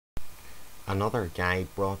Another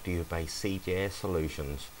guide brought to you by CJ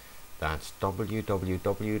Solutions. That's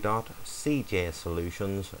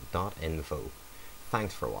www.cjsolutions.info.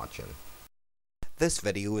 Thanks for watching. This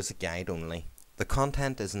video is a guide only. The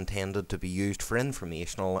content is intended to be used for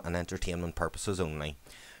informational and entertainment purposes only.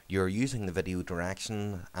 You are using the video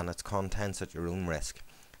direction and its contents at your own risk.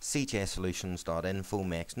 cjsolutions.info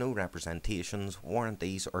makes no representations,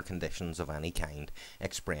 warranties or conditions of any kind,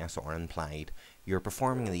 express or implied. You are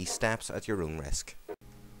performing these steps at your own risk.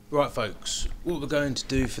 Right folks, what we're going to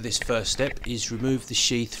do for this first step is remove the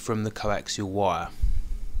sheath from the coaxial wire.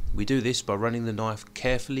 We do this by running the knife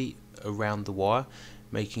carefully around the wire,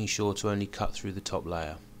 making sure to only cut through the top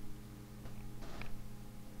layer.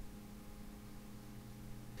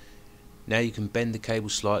 Now you can bend the cable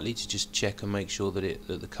slightly to just check and make sure that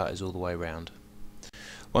the cut is all the way around.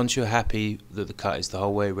 Once you're happy that the cut is the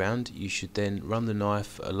whole way around, you should then run the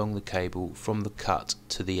knife along the cable from the cut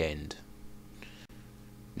to the end.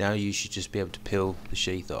 Now you should just be able to peel the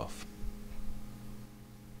sheath off.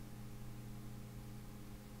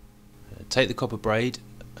 Take the copper braid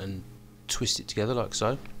and twist it together like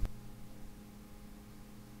so.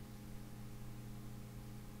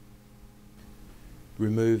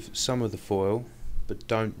 Remove some of the foil, but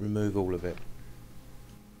don't remove all of it.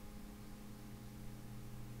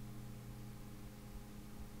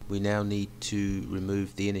 We now need to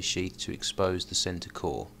remove the inner sheath to expose the center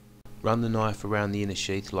core. Run the knife around the inner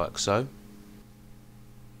sheath like so.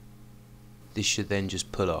 This should then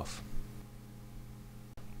just pull off.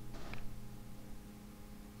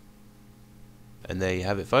 And there you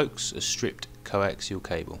have it folks, a stripped coaxial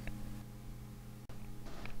cable.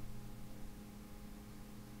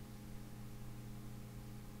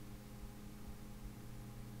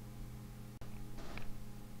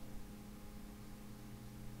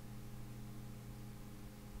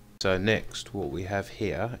 So next what we have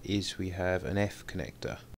here is we have an F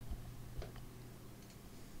connector.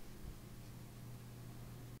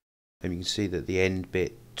 And you can see that the end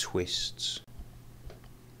bit twists.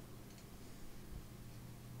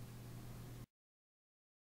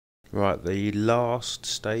 Right, the last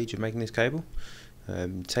stage of making this cable,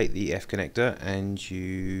 take the F connector and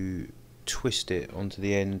you twist it onto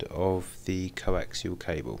the end of the coaxial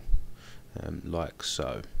cable, like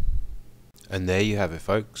so. And there you have it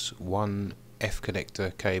folks, one F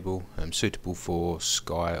connector cable suitable for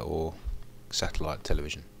Sky or satellite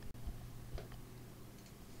television.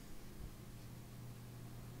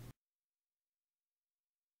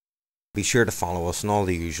 Be sure to follow us in all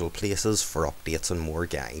the usual places for updates and more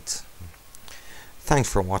guides.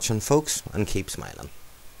 Thanks for watching folks, and keep smiling.